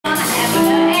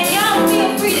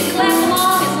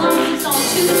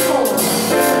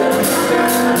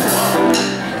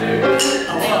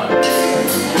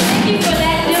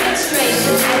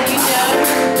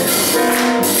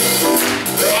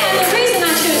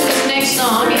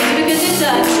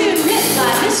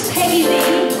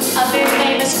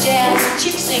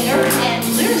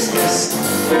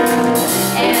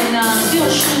your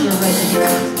sugar right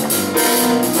here.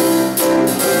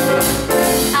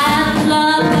 I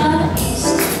love the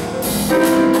East, I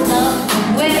love the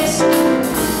West,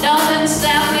 North and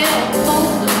South, yeah,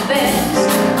 both the best.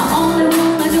 I only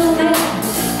wanna go there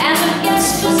as a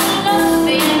guest 'cause I love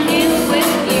being here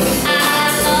with you. I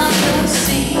love the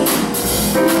sea,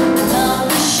 love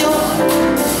the shore,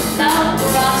 love the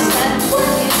rocks that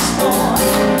work explore.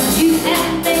 You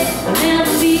and me will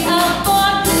never be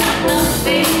apart, 'cause I love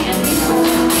being here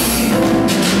with you.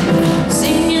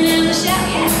 Singing in the shower,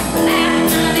 yeah,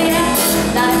 laughing at the house,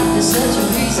 life is such a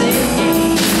breezy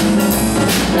game.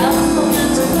 Love